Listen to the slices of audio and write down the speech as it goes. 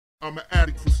I'm an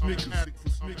addict for sneakers.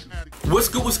 What's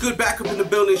good? Back up in the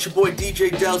building. It's your boy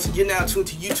DJ Dells, and you're now tuned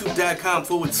to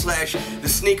youtube.com/The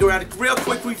Sneaker Addict. Real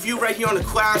quick review right here on the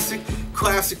classic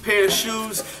pair of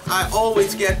shoes. I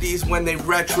always get these when they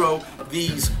retro.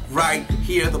 These right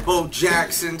here, the Bo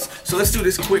Jacksons. So let's do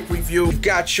this quick review. You've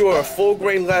got your full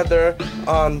grain leather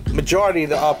on majority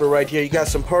of the upper right here. You got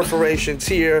some perforations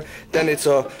here. Then it's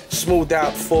a smoothed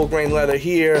out full grain leather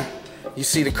here. You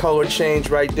see the color change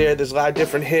right there. There's a lot of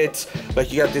different hits.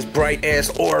 Like you got this bright ass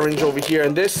orange over here,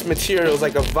 and this material is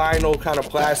like a vinyl kind of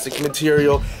plastic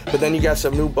material. But then you got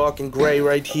some nubuck and gray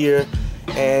right here,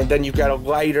 and then you got a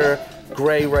lighter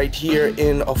gray right here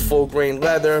in a full grain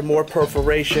leather. More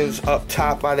perforations up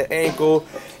top by the ankle,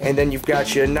 and then you've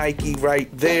got your Nike right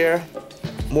there.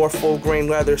 More full grain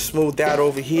leather smoothed out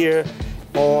over here.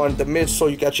 On the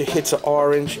midsole, you got your hits of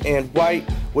orange and white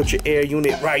with your air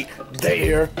unit right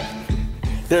there.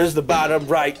 There's the bottom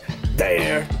right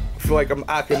there. I feel like I'm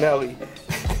Akinelli.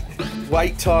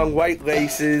 White tongue, white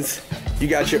laces. You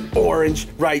got your orange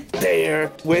right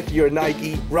there with your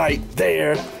Nike right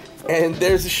there. And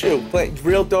there's the shoe.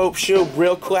 Real dope shoe,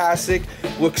 real classic.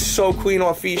 Looks so clean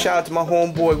on feet. Shout out to my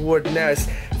homeboy Ward Ness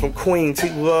from Queens. He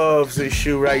loves this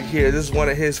shoe right here. This is one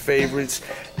of his favorites.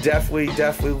 Definitely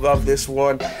love this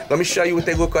one. Let me show you what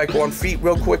they look like on feet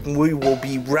real quick, and we will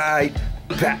be right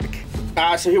back.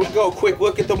 Alright, so here we go. Quick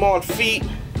look at them on feet.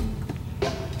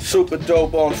 Super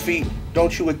dope on feet.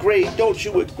 Don't you agree? Don't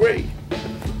you agree?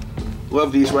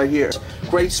 Love these right here.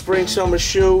 Great spring summer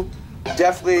shoe.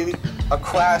 Definitely a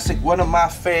classic. One of my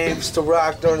faves to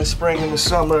rock during the spring and the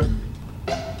summer.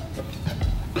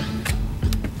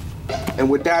 And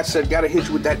with that said, gotta hit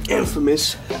you with that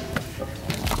infamous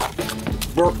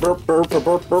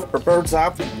bird's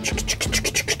eye.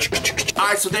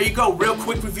 Alright, so there you go. Real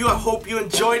quick review. I hope you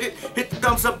enjoyed it. Hit the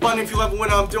thumbs up button if you love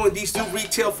what I'm doing. These do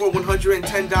retail for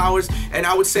 $110, and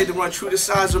I would say to run true to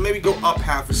size or maybe go up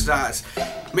half a size.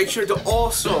 Make sure to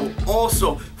also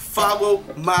follow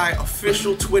my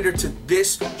official Twitter to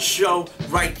this show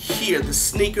right here, The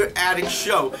Sneaker Addict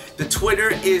Show. The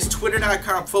Twitter is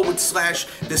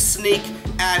twitter.com/The Sneak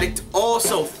Addict.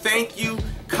 Also, thank you,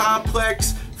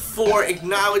 Complex, for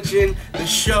acknowledging the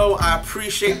show. I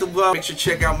appreciate the love. Make sure to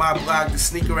check out my blog,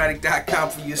 thesneakeraddict.com,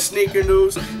 for your sneaker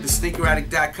news.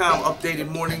 Thesneakeraddict.com, updated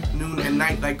morning, noon, and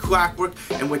night like clockwork.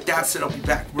 And with that said, I'll be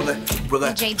back. Relax.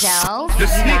 DJ Dells.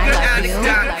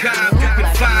 Thesneakeraddict.com, you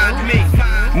can find me.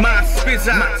 My spizz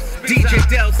DJ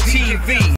Dells TV.